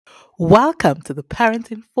Welcome to the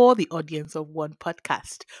Parenting for the Audience of One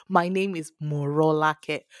podcast. My name is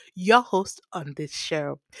Morolake, your host on this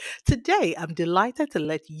show. Today, I'm delighted to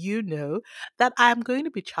let you know that I'm going to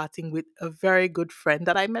be chatting with a very good friend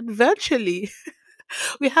that I met virtually.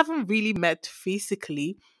 We haven't really met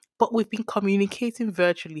physically, but we've been communicating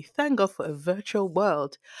virtually. Thank God for a virtual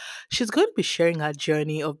world. She's going to be sharing her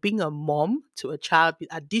journey of being a mom to a child with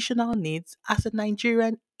additional needs as a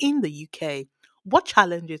Nigerian in the UK. What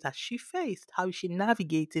challenges has she faced? How is she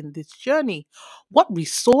navigating this journey? What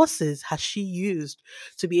resources has she used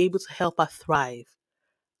to be able to help her thrive?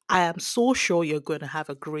 I am so sure you're going to have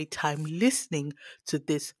a great time listening to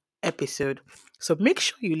this episode. So make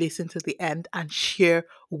sure you listen to the end and share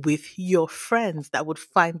with your friends that would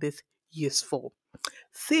find this useful.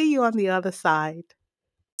 See you on the other side.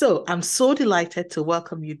 So I'm so delighted to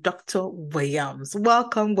welcome you, Dr. Williams.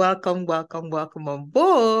 Welcome, welcome, welcome, welcome on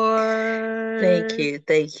board.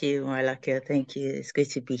 Thank you, Marlaka. Thank you. It's good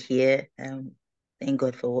to be here. Thank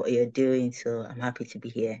God for what you're doing. So I'm happy to be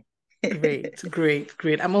here. Great, great,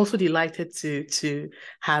 great. I'm also delighted to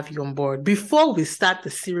have you on board. Before we start the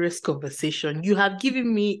serious conversation, you have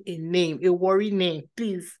given me a name, a worry name.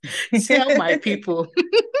 Please tell my people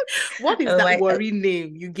what is Oh that my, worry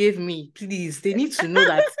name you gave me? Please, they need to know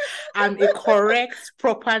that I'm a correct,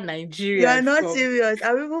 proper you are Nigerian not from. serious.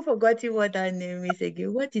 I've even forgotten what that name is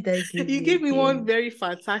again. What did I give You you gave me one again? very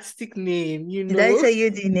fantastic name, you Did I know. tell you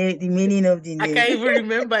the name, the meaning of the I name? can't even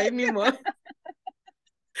remember anymore,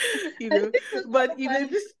 you I know. think it's But fine.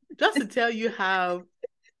 just to tell you how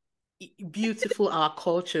beautiful our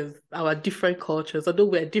cultures, our different cultures. Although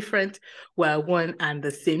we're different, we're one and the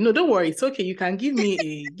same. No, don't worry, it's okay. You can give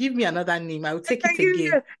me another name. I will I take can it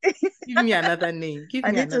again. give you. Give me another name. Give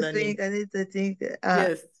I me need to another name. think. I need to think.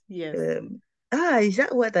 Yes, yes. Is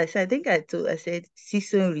that what I said? I think I said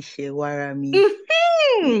Sison Rishewarami.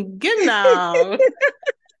 Good now.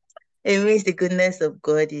 It means the goodness of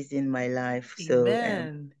God is in my life.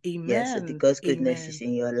 Amen. Yeah, so the Amen. God's goodness is Amen.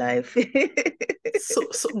 in your life. So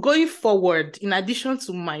going forward, in addition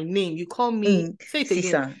to my name, you call me, say it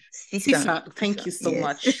again. Sisan, thank Sisan, you so yes.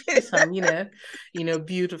 much. Sisan,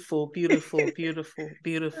 beautiful, beautiful, beautiful,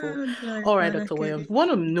 beautiful. Oh God, All right, Dr. Malaka. Williams, we want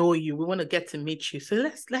to know you. We want to get to meet you. So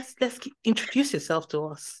introduce yourself to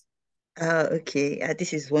us. Okay.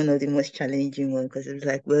 This is one of the most challenging ones because it was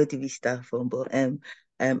like, where do we start from? But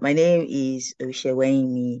my name is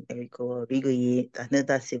Osheweni Eriko Rigoye. I know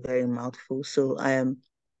that's a very mouthful. So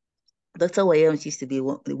Dr. Williams used to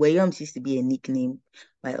be a nickname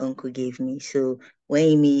my uncle gave me. So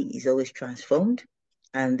Waymi is always transformed.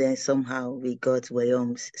 And then somehow we got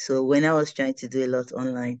Williams. So when I was trying to do a lot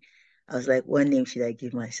online, I was like, what name should I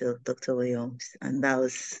give myself? Dr. Williams. And that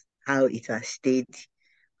was how it has stayed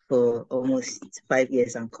for almost 5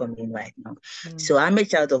 years and coming right now. Mm. So I'm a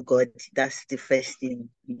child of God. That's the first thing,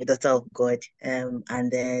 a daughter of God. And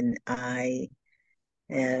then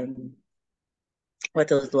um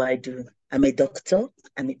what else do I do? I'm a doctor,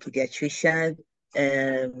 I'm a pediatrician.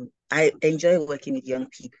 I enjoy working with young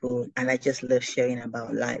people and I just love sharing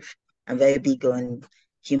about life. I'm very big on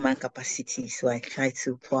human capacity, so I try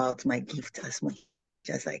to pour out my gift as much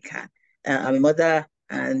as I can. I'm a mother,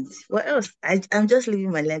 and what else? I'm just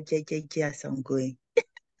living my life JJJ as I'm going.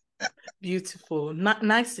 Beautiful.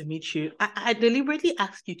 Nice to meet you. I deliberately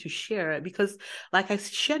asked you to share it because, like I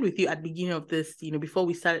shared with you at the beginning of this, before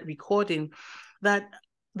we started recording, that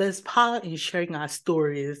there's power in sharing our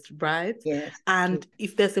stories, right? Yes, true. And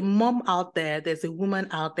if there's a mom out there, there's a woman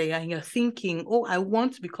out there, and you're thinking, oh, I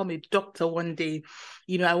want to become a doctor one day,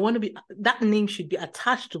 I want to be, that name should be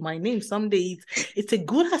attached to my name someday. It's a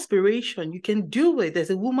good aspiration. You can do it.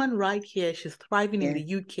 There's a woman right here. She's thriving in Yeah.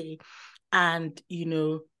 the UK. And,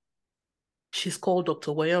 she's called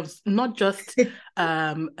Dr. Williams, not just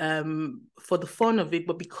for the fun of it,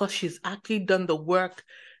 but because she's actually done the work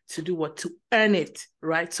to do what to earn it,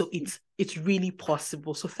 right? So it's really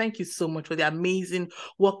possible. So thank you so much for the amazing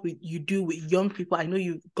work you do with young people. I know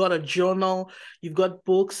you've got a journal, you've got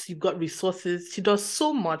books, you've got resources. She does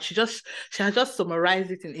so much. She has just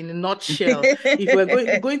summarized it in a nutshell. If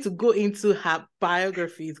we're going to go into her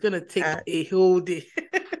biography, it's going to take uh, a whole day.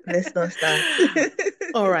 let's not start.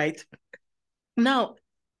 All right. Now,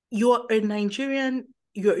 you're a Nigerian,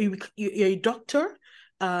 you're a doctor,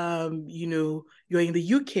 you're in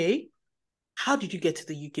the UK. How did you get to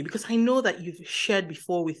the UK? Because I know that you've shared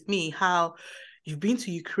before with me how you've been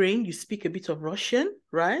to Ukraine, you speak a bit of Russian,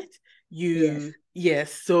 right? Yes.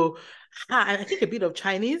 Yes. So I think a bit of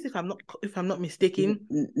Chinese, if I'm not mistaken.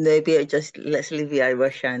 Maybe just let's leave it at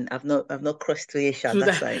Russian. I've not crossed to Asia To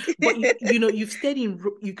that that, side. but you've stayed in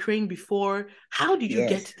Ukraine before. How did you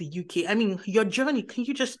get Yes. to the UK? I mean, your journey. Can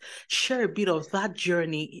you just share a bit of that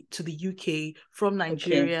journey to the UK from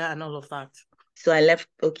Okay. Nigeria and all of that? So I left.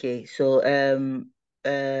 Okay. So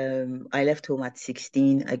I left home at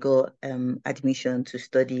 16. I got admission to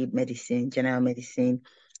study medicine, general medicine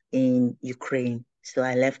in Ukraine. So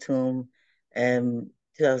I left home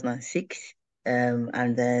 2006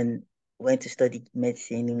 and then went to study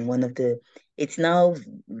medicine in one of the it's now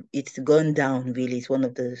it's gone down really. It's one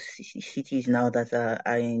of the cities now that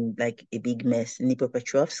are in like a big mess,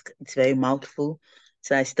 Dnipropetrovsk. It's very mouthful.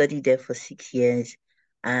 So I studied there for 6 years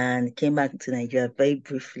and came back to Nigeria very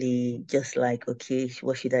briefly, just like, okay,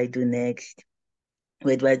 what should I do next?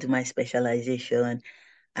 Where do I do my specialization?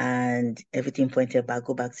 And everything pointed back,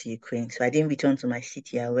 go back to Ukraine. So I didn't return to my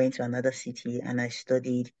city. I went to another city and I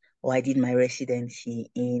studied or I did my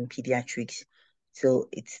residency in pediatrics. So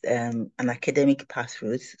it's an academic path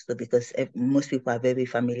route. So because most people are very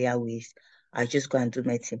familiar with, I just go and do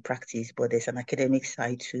medicine practice, but there's an academic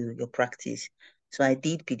side to your practice. So I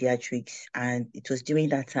did pediatrics, and it was during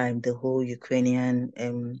that time the whole Ukrainian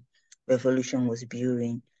revolution was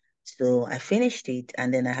brewing. So I finished it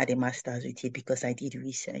and then I had a master's with it because I did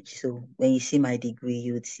research. So when you see my degree,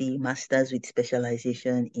 you would see master's with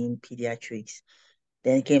specialization in pediatrics.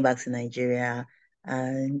 Then came back to Nigeria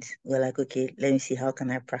and we're like, okay, let me see how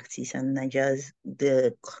can I practice. And Nigeria's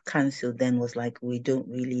the council then was like, we don't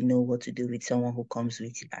really know what to do with someone who comes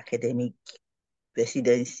with academic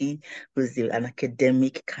residency, an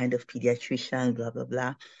academic kind of pediatrician, blah, blah,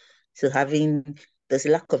 blah. So there's a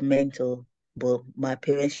lack of mentor, but my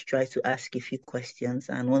parents tried to ask a few questions,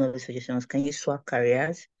 and one of the suggestions, can you swap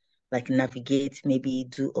careers? Like navigate, maybe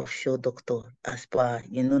do offshore doctor as per,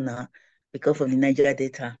 now, because from the Nigeria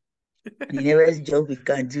data, the nearest job we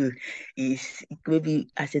can do is maybe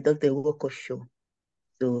as a doctor work offshore.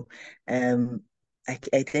 So um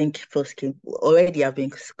I think first came already I've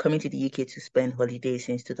been coming to the UK to spend holidays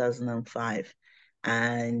since 2005.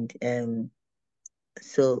 And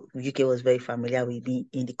so UK was very familiar with me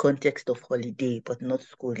in the context of holiday, but not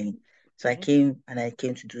schooling. So Okay. I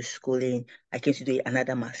came to do schooling. I came to do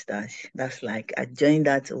another master's. That's like I joined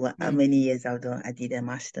that. How Mm, many years I've done? I did a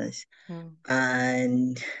master's, mm,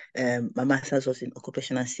 and my master's was in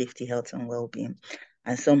occupational safety, health, and well-being.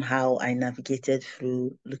 And somehow I navigated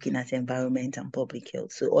through looking at environment and public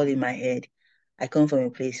health. So all in my head, I come from a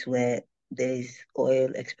place where there's oil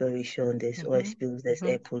exploration, there's oil mm-hmm, spills, there's mm-hmm,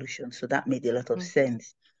 air pollution. So that made a lot of mm,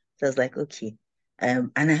 sense. So I was like, okay.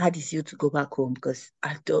 And I had this zeal to go back home because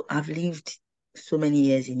I've lived so many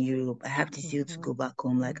years in Europe. I have this zeal to mm-hmm, go back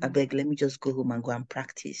home. Like, I mm-hmm, beg, let me just go home and go and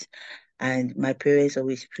practice. And my parents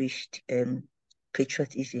always preached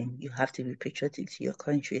patriotism. You have to be patriotic to your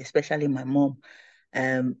country, especially my mom.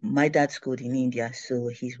 My dad schooled in India, so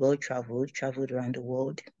he's well traveled around the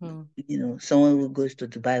world. mm, Someone who goes to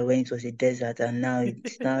Dubai when it was a desert, and now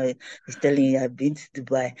he's telling you I've been to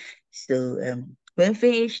Dubai. So when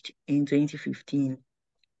finished in 2015,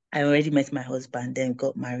 I already met my husband, then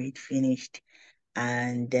got married, finished,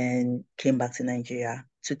 and then came back to Nigeria.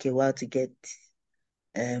 Took a while to get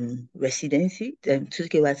residency,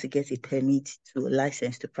 took a while to get a permit to a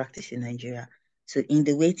license to practice in Nigeria. So in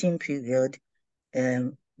the waiting period,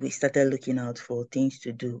 we started looking out for things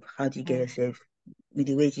to do. How do you get mm, yourself with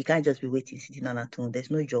the wait? You can't just be waiting, sitting on at home.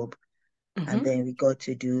 There's no job. And mm-hmm, then we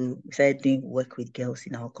started doing work with girls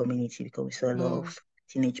in our community because we saw a lot mm, of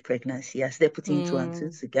teenage pregnancy. I started putting two and two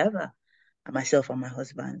mm, together. And myself and my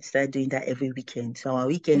husband started doing that every weekend. So our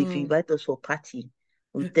weekend, if you mm. invite us for a party,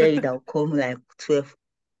 we'll tell you that will come like 12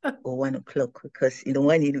 or 1 o'clock because in the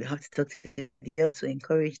morning we have to talk to the girls to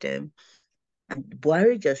encourage them. And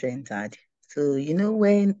Buhari just entered. So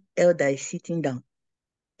when elder is sitting down,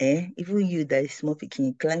 even you that is small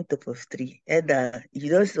picking, climb top of tree. Elder, you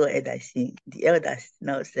don't saw elder sing. The elders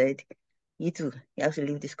now said, you too, you have to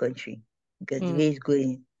leave this country because the way Mm, it's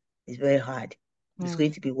going is very hard. It's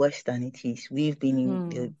going mm, to be worse than it is. We've been in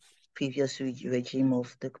the mm, previous regime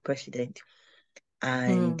of the president,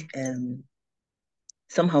 and mm.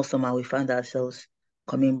 somehow we found ourselves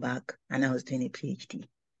coming back, and I was doing a PhD.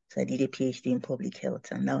 So I did a PhD in public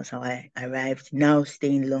health, and that was how I arrived. Now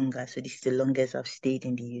staying longer, so this is the longest I've stayed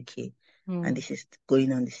in the UK, and Mm. this is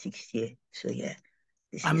going on the 6th year. So yeah,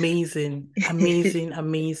 this is. Amazing, amazing,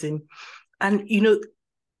 amazing. And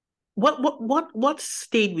what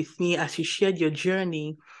stayed with me as you shared your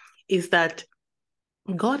journey is that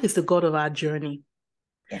God is the God of our journey.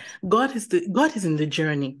 Yes. God is in the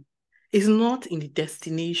journey. It's not in the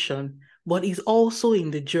destination. but is also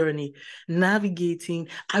in the journey, navigating.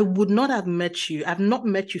 I would not have met you. I've not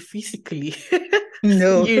met you physically,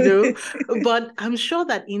 No. but I'm sure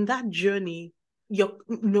that in that journey,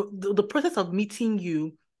 the process of meeting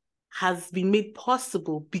you has been made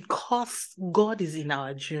possible because God is in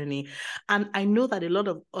our journey. And I know that a lot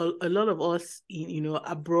of us,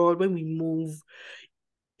 abroad, when we move,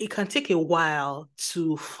 it can take a while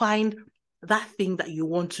to find that thing that you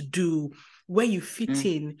want to do, where you fit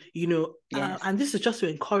in, Yes. and this is just to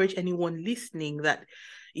encourage anyone listening that,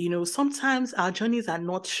 sometimes our journeys are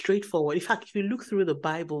not straightforward. In fact, if you look through the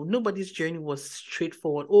Bible, nobody's journey was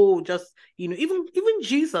straightforward. Oh, just, even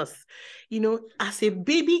Jesus, as a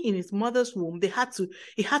baby in his mother's womb, he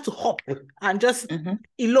had to hop and just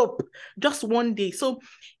elope just one day. So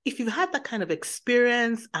if you've had that kind of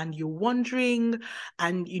experience and you're wondering,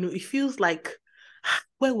 and it feels like,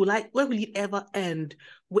 where will it ever end?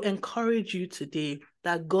 We encourage you today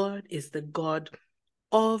that God is the God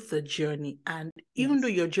of the journey. And even though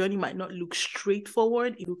Yes. your journey might not look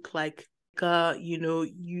straightforward, it look like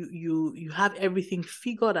you have everything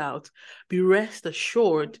figured out, be rest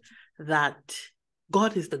assured that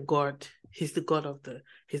God is the God. He's the God of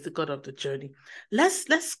the journey.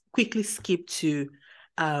 Let's quickly skip to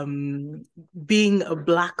being a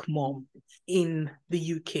Black mom in the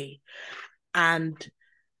UK, and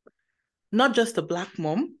not just a Black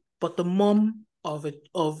mom, but the mom of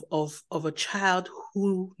a child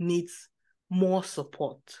who needs more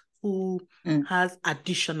support, who has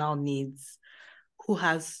additional needs, who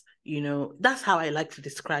has, that's how I like to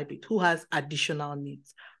describe it, who has additional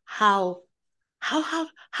needs. How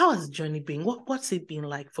has the journey been? What's it been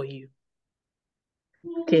like for you?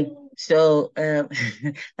 Okay, so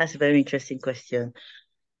that's a very interesting question.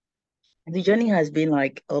 The journey has been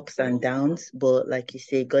like ups and downs, but like you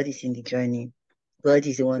say, God is in the journey. God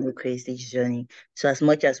is the one who creates this journey. So as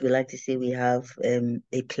much as we like to say we have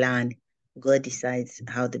a plan, God decides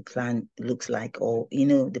how the plan looks like. Or,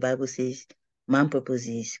 the Bible says man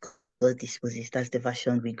proposes, God disposes. That's the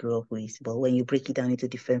version we grew up with. But when you break it down into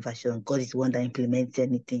different versions, God is the one that implements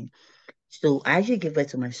anything. So I actually gave birth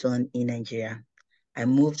to my son in Nigeria. I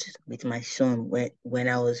moved with my son when we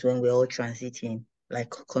were all transiting,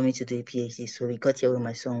 like coming to do a PhD. So we got here when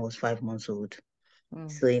my son was 5 months old. Mm,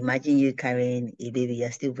 So imagine you carrying a baby,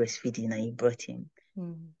 you're still breastfeeding, and you brought him.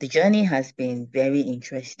 mm, The journey has been very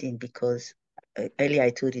interesting because earlier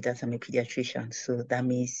I told you that I'm a pediatrician. So that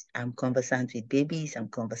means I'm conversant with babies, I'm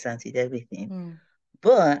conversant with everything. mm,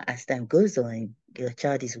 But as time goes on, your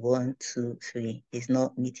child is 1, 2, 3, is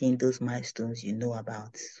not meeting those milestones you know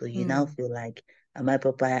about. So you now mm, feel like, am I a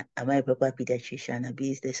proper pediatrician?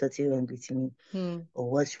 Abi, is there something wrong with me? mm, Or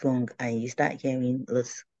what's wrong? And you start hearing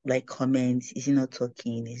lots like comments, is he not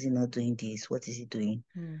talking? Is he not doing this? What is he doing?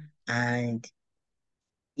 mm, And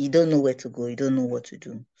you don't know where to go, you don't know what to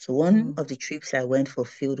do. So one mm, of the trips I went for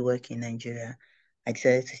field work in Nigeria, I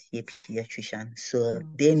decided to see a pediatrician. So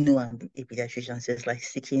mm, they know I'm a pediatrician. So it's like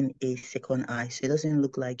seeking a second eye. So it doesn't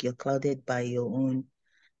look like you're clouded by your own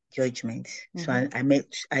judgment. So mhm,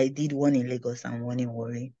 I did one in Lagos and one in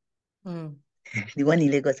Warri. mm, The one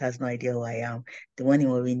in Lagos has no idea who I am. The one in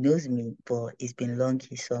Warri knows me, but it's been long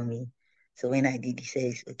he saw me. So when I did, he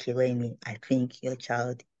says, okay, wait a minute, I think your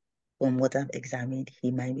child, from what I've examined,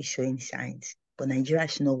 he might be showing signs. But Nigeria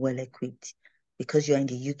is not well equipped. Because you're in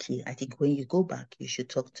the UK, I think when you go back, you should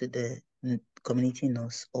talk to the community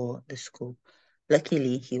nurse or the school.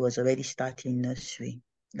 Luckily, he was already starting nursery,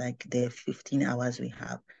 like the 15 hours we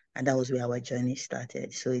have. And that was where our journey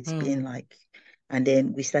started. So it's been mm, like, and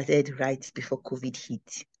then we started right before COVID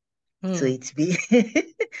hit. So mm, it's been,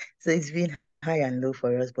 so it's been high and low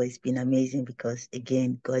for us, but it's been amazing because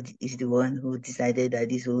again, God is the one who decided that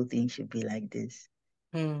this whole thing should be like this.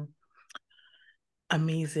 mm.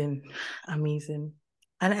 Amazing, amazing.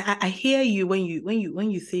 And I hear you when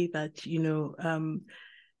you say that,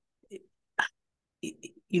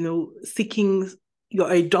 seeking,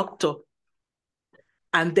 you're a doctor,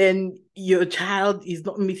 and then your child is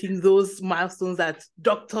not meeting those milestones that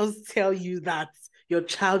doctors tell you that your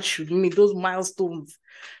child should meet, those milestones,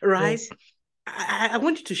 right? Yes. I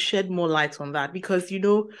want you to shed more light on that, because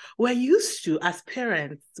we're used to, as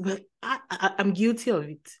parents, well, I'm guilty of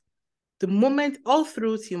it. The moment, all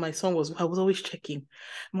through till my son I was always checking.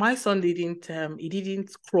 My son he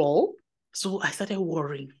didn't crawl, so I started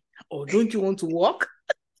worrying. Oh, don't you want to walk?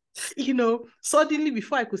 Suddenly,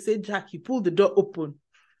 before I could say Jack, he pulled the door open.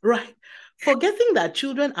 Right. Forgetting that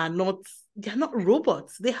children they're not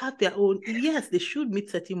robots. They have their own, yes, they should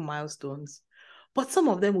meet certain milestones, but some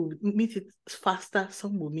of them will meet it faster,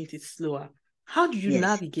 some will meet it slower. How do you Yes.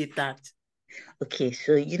 navigate that? Okay,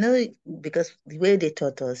 so because the way they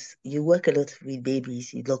taught us, you work a lot with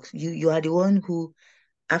babies. You are the one who,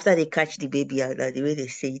 after they catch the baby out, like the way they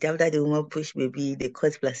say it, after the woman push baby, they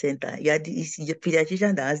cut placenta. It's your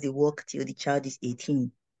pediatrician that has the work till the child is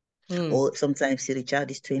 18, Mm, or sometimes till the child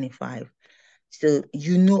is 25. So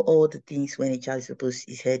you know all the things when a child is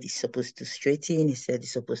his head is supposed to straighten, his head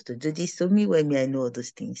is supposed to do this. So me, I know all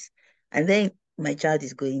those things. And then my child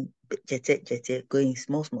is going jete, going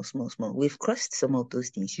small, small, small, small. We've crossed some of those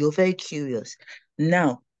things. You're very curious.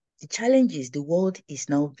 Now, the challenge is the world is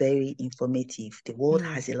now very informative. The world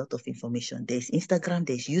mm, has a lot of information. There's Instagram,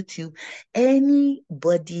 there's YouTube.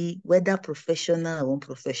 Anybody, whether professional or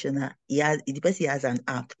unprofessional, the person has an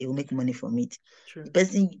app, he will make money from it. true.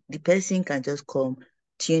 The person can just come,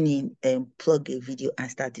 tune in, and plug a video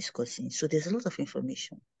and start discussing. So there's a lot of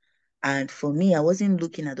information. And for me, I wasn't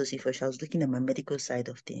looking at those information. I was looking at my medical side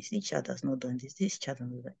of things. This child has not done this. This child has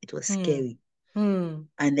not done that. It was Mm, scary. mm,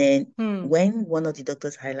 And then mm, when one of the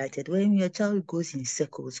doctors highlighted, when your child goes in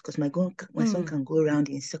circles, because my son mm, can go around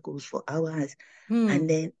in circles for hours, and mm,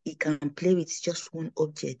 then he can play with just one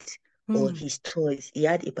object or mm, his toys. He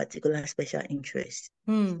had a particular special interest.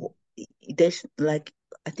 mm, For, there's like,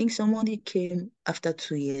 I think somebody came after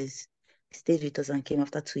 2 years, stayed with us and came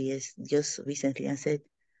after 2 years just recently and said,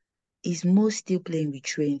 is Mo still playing with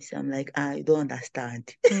trains? I'm like, I don't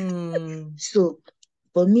understand. mm, So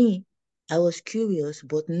for me, I was curious,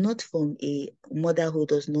 but not from a mother who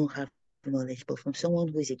does not have knowledge, but from someone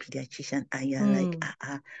who is a pediatrician. And you're like,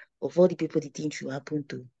 mm, of all the people the thing should happen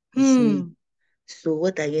to, it's me. mm, So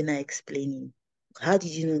what are you now explaining? How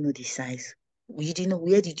did you not know the size? You didn't know,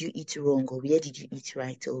 where did you eat wrong, or where did you eat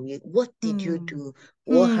right, or what did you mm, do?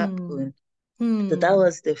 What mm, happened? So that mm,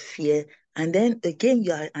 was the fear. And then again,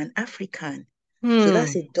 you are an African. So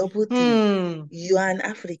that's mm, a double thing. mm, You are an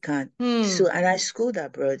African. So, mm, and I schooled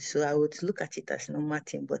abroad, so I would look at it as normal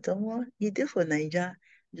thing. But you do for Niger.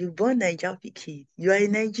 You born Niger kid. You are a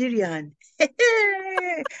Nigerian.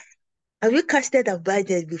 Have you casted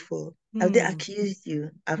abided before? Have they mm, accused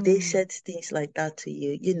you? Have they mm, said things like that to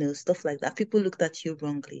you? Stuff like that. People looked at you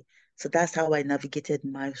wrongly. So that's how I navigated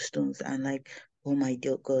milestones and like, oh my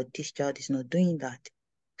dear God, this child is not doing that.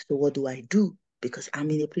 So what do I do? Because I'm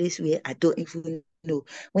in a place where I don't even know.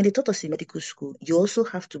 When they taught us in medical school, you also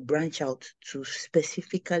have to branch out to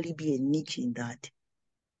specifically be a niche in that.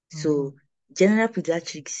 mm, So general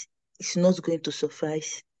pediatrics is not going to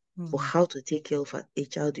suffice for mm, how to take care of a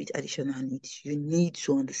child with additional needs. You need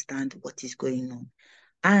to understand what is going on.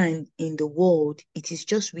 And in the world, it is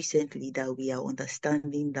just recently that we are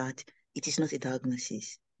understanding that it is not a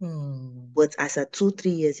diagnosis. mm, But as at 2,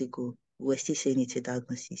 3 years ago, we were still saying it's a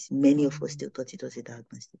diagnosis. Many of us mm. still thought it was a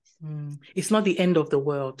diagnosis. It's not the end of the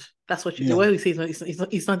world. That's what the No. way we say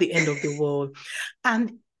it's not the end of the world.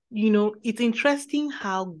 And it's interesting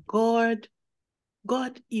how God,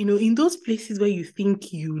 in those places where you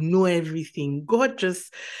think you know everything, God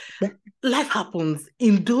just But life happens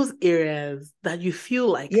in those areas that you feel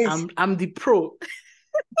like yes, I'm the pro.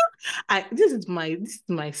 This is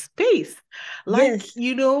my space. Like, yes,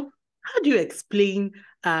 how do you explain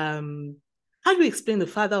um how do you explain the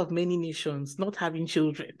father of many nations not having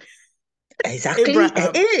children? exactly.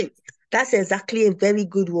 Abraham. That's exactly a very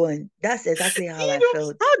good one. That's exactly how You I know,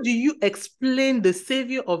 felt. how do you explain the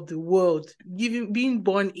savior of the world being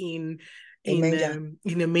born in in Emenya. um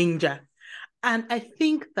in a manger? And I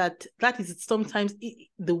think that is sometimes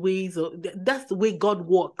the ways that's the way God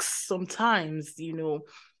works sometimes,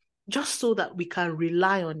 just so that we can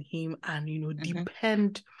rely on him and Mm-hmm.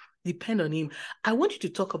 depend on him. I want you to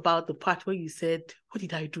talk about the part where you said, what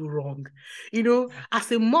did I do wrong? Yeah.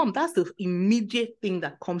 As a mom, that's the immediate thing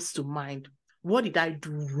that comes to mind. What did I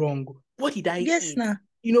do wrong? What did I Yes, eat? now.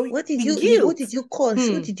 The guilt. What did you cause?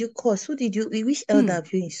 Who Hmm, did you cause? Which elder hmm,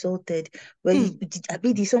 have you insulted? Where hmm,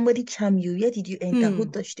 did somebody charm you? Where did you enter? Who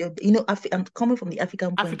hmm. touched I'm coming from the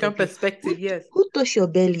African point African of view. perspective, yes. Who touched your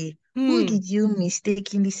belly? Who Hmm, did you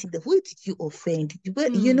mistakenly see? Who did you offend?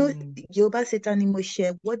 hmm, Yoruba said animal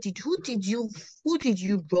share. Who did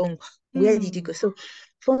you wrong? Where did you go? hmm, So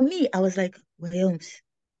for me, I was like, well,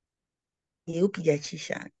 you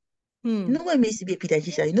pediatrician. You hmm. know what it means to be a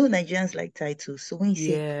pediatrician? Nigerians like titles. So when you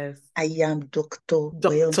say, Yes. I am Dr.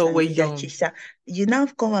 Williams, Dr. I'm a Weyons. pediatrician, you now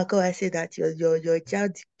come and say that your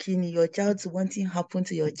child kidney, your child's one thing happened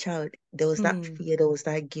to your child. There was that Hmm, fear, there was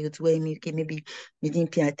that guilt where maybe you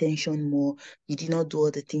didn't pay attention more, you did not do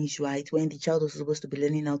all the things right. When the child was supposed to be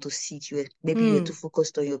learning how to sit, maybe you were too hmm,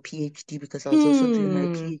 focused on your PhD because I was also doing my hmm,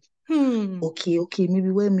 PhD. hmm, Okay,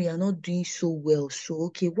 maybe when we are not doing so well. So,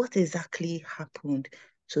 okay, what exactly happened?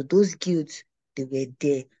 So those guilts, they were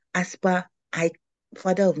there. As per, I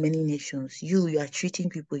father of many nations. You are treating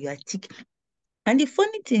people, you are taking. And the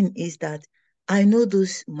funny thing is that I know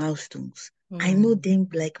those milestones. I know Mm, them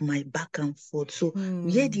like my back and forth. So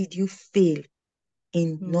where mm, did you fail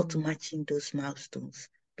in not mm, matching those milestones?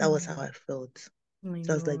 That was how mm. I felt. I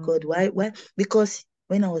So I was like, know. God, why? Because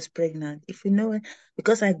when I was pregnant, if you know,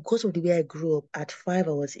 because of the way I grew up, at 5,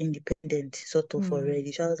 I was independent, sort of Mm,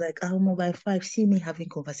 already. So I was like, oh, by 5, see me having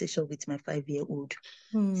conversation with my 5-year-old.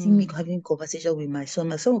 See me mm, having conversation with my son.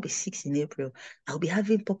 My son will be 6 in April. I'll be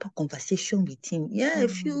having proper conversation with him. Yeah, a mm,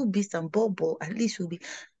 few bits and bubble, at least will be.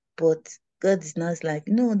 But God is not like,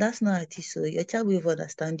 no, that's not it. So your child will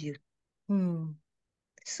understand you. mm,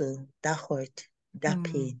 So that hurt, that mm,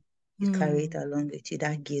 pain, you carry it mm, along with you,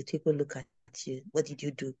 that guilt, people look at you, what did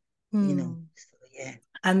you do? mm. So yeah.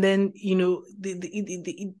 And then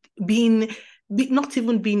not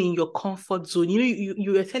even being in your comfort zone.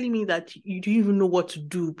 You were telling me that you don't even know what to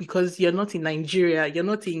do because you're not in Nigeria, you're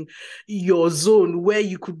not in your zone where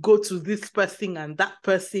you could go to this person and that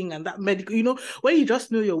medical, where you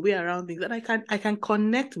just know your way around things. And I can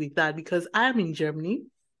connect with that because I'm in Germany.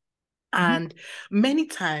 Mhm. And many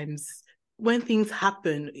times when things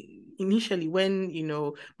happen, initially when,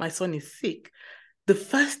 my son is sick, the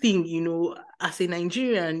first thing, as a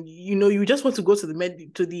Nigerian, you just want to go to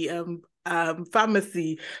the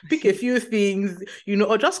pharmacy, pick a See, few things,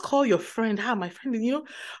 or just call your friend. My friend,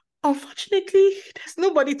 unfortunately, there's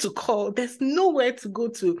nobody to call. There's nowhere to go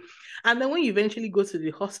to. And then when you eventually go to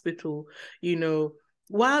the hospital, you know,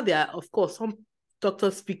 while there are, of course, some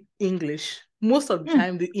doctors speak English, most of the mm,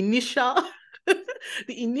 time, the initial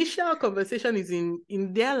the initial conversation is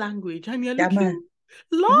in their language, and you're that looking man.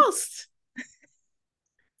 Mm, lost.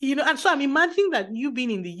 And so I'm imagining that you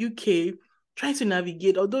being in the UK, trying to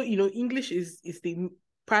navigate, although English is the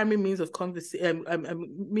primary means of conversation,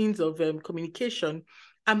 means of communication.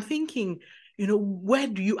 I'm thinking, where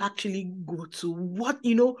do you actually go to? What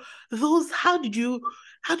those? How did you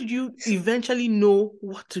So, eventually know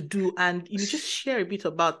what to do? And just share a bit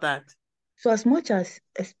about that. so as much as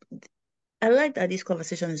I like that this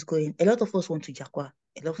conversation is going, a lot of us want to Jakwa,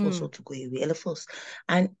 a lot of us Hmm. want to go away, a lot of us,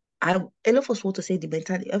 and a lot of us want to say the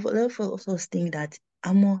mentality, a lot of us think that,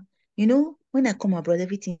 Amo, when I come abroad,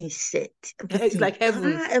 everything is set, It's everything, like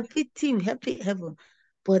heaven. everything, happy heaven.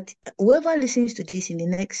 But whoever listens to this in the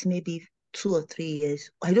next maybe 2 or 3 years,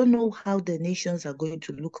 I don't know how the nations are going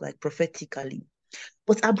to look like prophetically.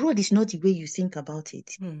 But abroad is not the way you think about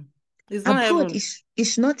it. Hmm. It's not Abroad heaven.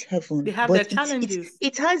 is not They heaven, have their but it challenges.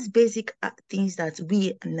 it has basic things that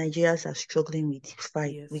we Nigerians are struggling with.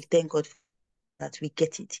 Fine, we Yes. thank God that we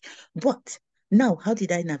get it. But now, how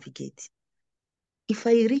did I navigate? If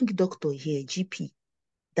I ring doctor here, GP,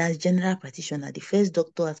 that's general practitioner, the first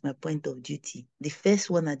doctor at my point of duty, the first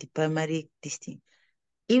one at the primary this thing,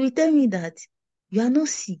 he will tell me that you are not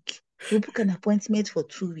sick. You book an appointment for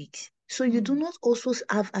 2 weeks. So you do Hmm. not also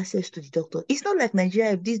have access to the doctor. It's not like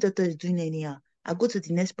Nigeria, if this doctor is doing anyhow, I go to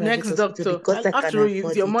the next private Next hospital doctor. because I can After all, it's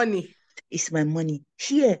afford your it. money. It's my money.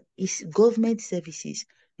 Here is government services.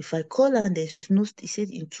 If I call and there's no, he said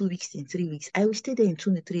in 2 weeks, in 3 weeks, I will stay there in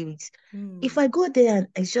 2 to 3 weeks. If Hmm. I go there and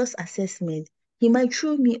it's just assessment, he might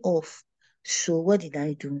throw me off. So what did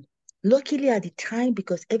I do? Luckily at the time,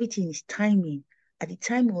 because everything is timing, at the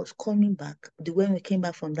time I was coming back, when we came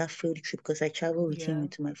back from that field trip, because I traveled with him Yeah.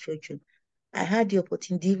 into my field trip, I had the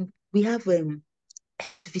opportunity. We have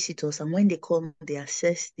visitors, and when they come, they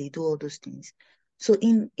assess, they do all those things. So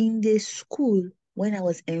in the school, when I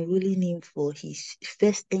was enrolling him for his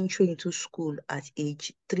first entry into school at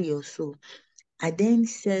age 3 or so, I then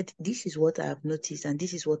said, this is what I have noticed, and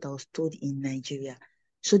this is what I was told in Nigeria.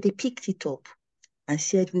 So they picked it up and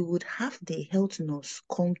said we would have the health nurse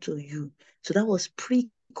come to you. So that was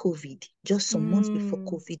pre-COVID, just some months before Hmm.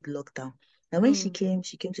 COVID lockdown. And when Hmm. she came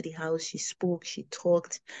to the house, she spoke, she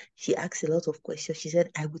talked, she asked a lot of questions. She said,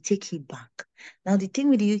 I will take you back. Now, the thing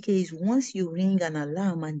with the UK is once you ring an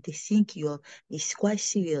alarm and they think it's quite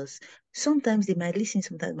serious, sometimes they might listen,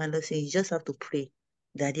 sometimes they might not listen. You just have to pray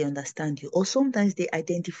that they understand you. Or sometimes they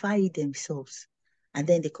identify it themselves and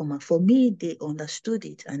then they come out. For me, they understood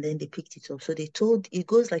it and then they picked it up. So they told it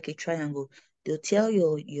goes like a triangle. They'll tell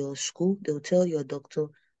your school, they'll tell your doctor,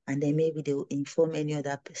 and then maybe they'll inform any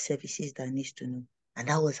other services that needs to know. And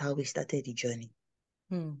that was how we started the journey.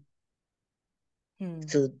 Hmm. Hmm.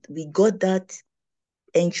 So we got that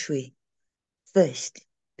entry first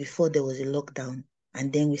before there was a lockdown.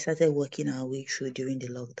 And then we started working our way through during the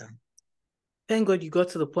lockdown. Thank God you got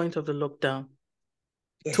to the point of the lockdown.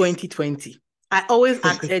 Yes. 2020. I always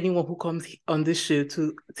ask anyone who comes on this show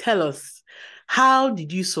to tell us How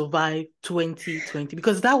did you survive 2020?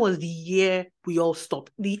 Because that was the year we all stopped.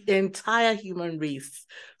 The entire human race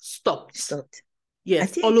stopped. Stopped. I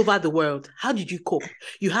Yes, all think, over the world. How did you cope?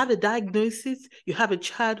 You have a diagnosis, you have a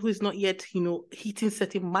child who is not yet, hitting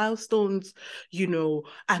certain milestones,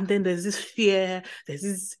 and then there's this fear, there's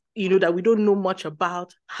this, that we don't know much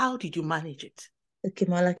about. How did you manage it? okay,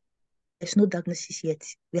 Malak, there's no diagnosis yet.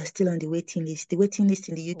 We are still on the waiting list. The waiting list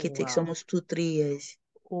in the Oh, UK takes wow. almost 2, 3 years.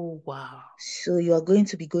 Oh, wow. So you are going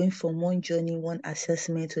to be going from one journey, one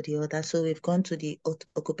assessment to the other. So we've gone to the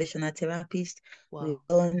occupational therapist. Wow.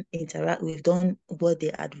 We've done what they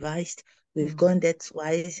advised. We've Mm, gone there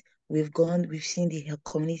twice. We've seen the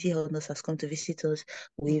community health nurse has come to visit us.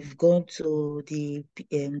 mm, We've gone to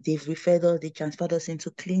they've referred us, they transferred us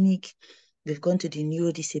into clinic. We've gone to the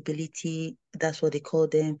neuro disability, that's what they call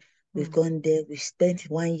them. We've mm, gone there. We've spent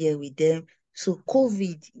 1 year with them. So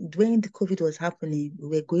when the COVID was happening, we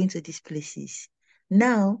were going to these places.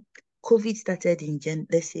 Now, COVID started in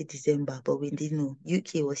let's say December, but we didn't know.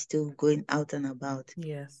 UK was still going out and about.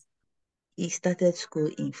 yes. He started school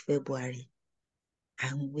in February,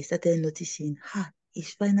 and we started noticing,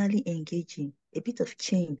 he's finally engaging. A bit of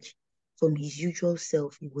change from his usual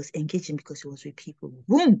self. He was engaging because he was with people.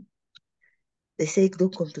 Boom! They say,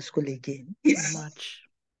 don't come to school again. Much.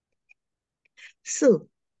 So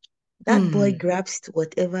that boy Mm, grasped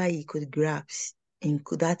whatever he could grasp in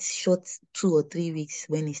that short 2 or 3 weeks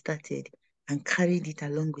when he started and carried it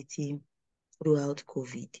along with him throughout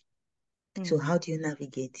COVID. So mm, how do you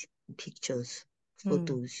navigate pictures, mm,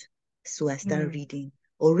 photos? So I start mm, reading.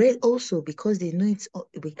 Already also because they know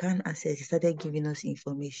we can't access, they started giving us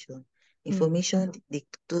information. mm, Information they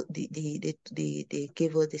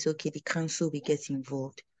gave us this, okay, the council will get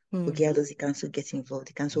involved. Okay, mm, how does the council get involved?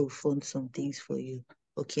 The council will fund some things for you.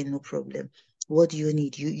 Okay, no problem. What do you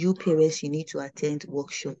need? You parents, you need to attend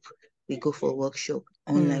workshop. We go for workshop,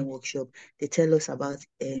 online mm, workshop. They tell us about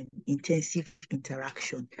intensive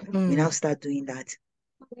interaction. We now mm, start doing that.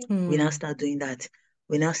 We now mm, start doing that.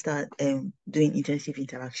 We now start doing intensive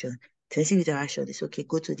interaction. Intensive interaction is okay,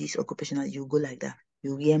 go to this occupational, you go like that.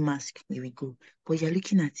 You wear mask, you will go. But you're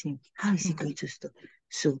looking at him. How is he mm, going to stop?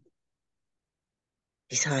 So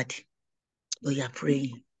it's hard, but you're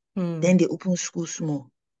praying. Then mm, they open school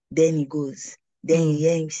small. Then he goes. Then you mm.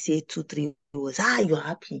 hear him say 2, 3 words. You're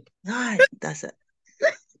happy. That's it.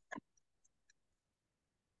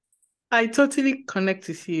 I totally connect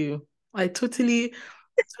with you. I totally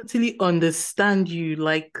understand you,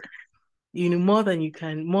 like, more than you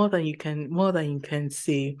can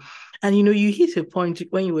say. And you hit a point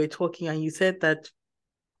when you were talking and you said that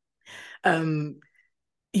um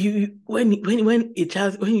you when a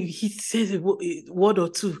child when he says a word or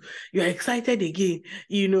two, you're excited again,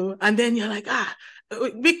 and then you're like,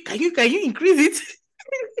 wait, can you increase it?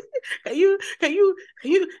 Can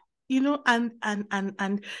you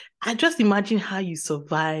and I just imagine how you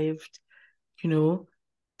survived, the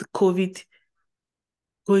COVID,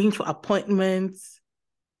 going for appointments,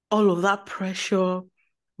 all of that pressure,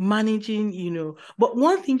 managing, But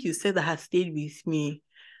one thing you said that has stayed with me,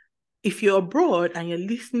 if you're abroad and you're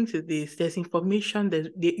listening to this, there's information,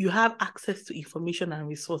 you have access to information and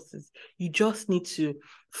resources. You just need to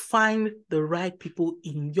find the right people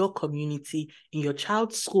in your community, in your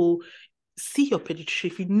child's school. See your pediatrician.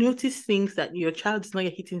 If you notice things that your child is not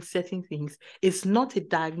yet hitting certain things, it's not a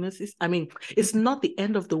diagnosis. I mean, it's not the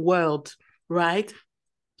end of the world, right?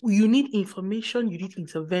 You need information, you need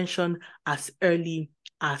intervention as early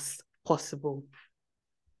as possible.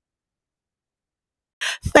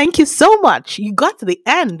 Thank you so much. You got to the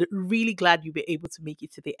end. Really glad you were able to make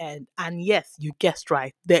it to the end. And yes, you guessed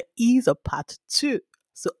right. There is a part two.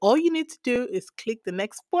 So all you need to do is click the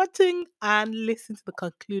next button and listen to the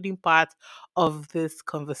concluding part of this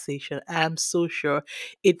conversation. I'm so sure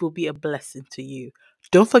it will be a blessing to you.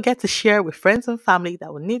 Don't forget to share with friends and family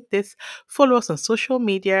that will need this. Follow us on social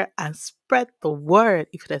media and spread the word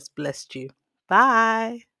if it has blessed you.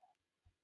 Bye.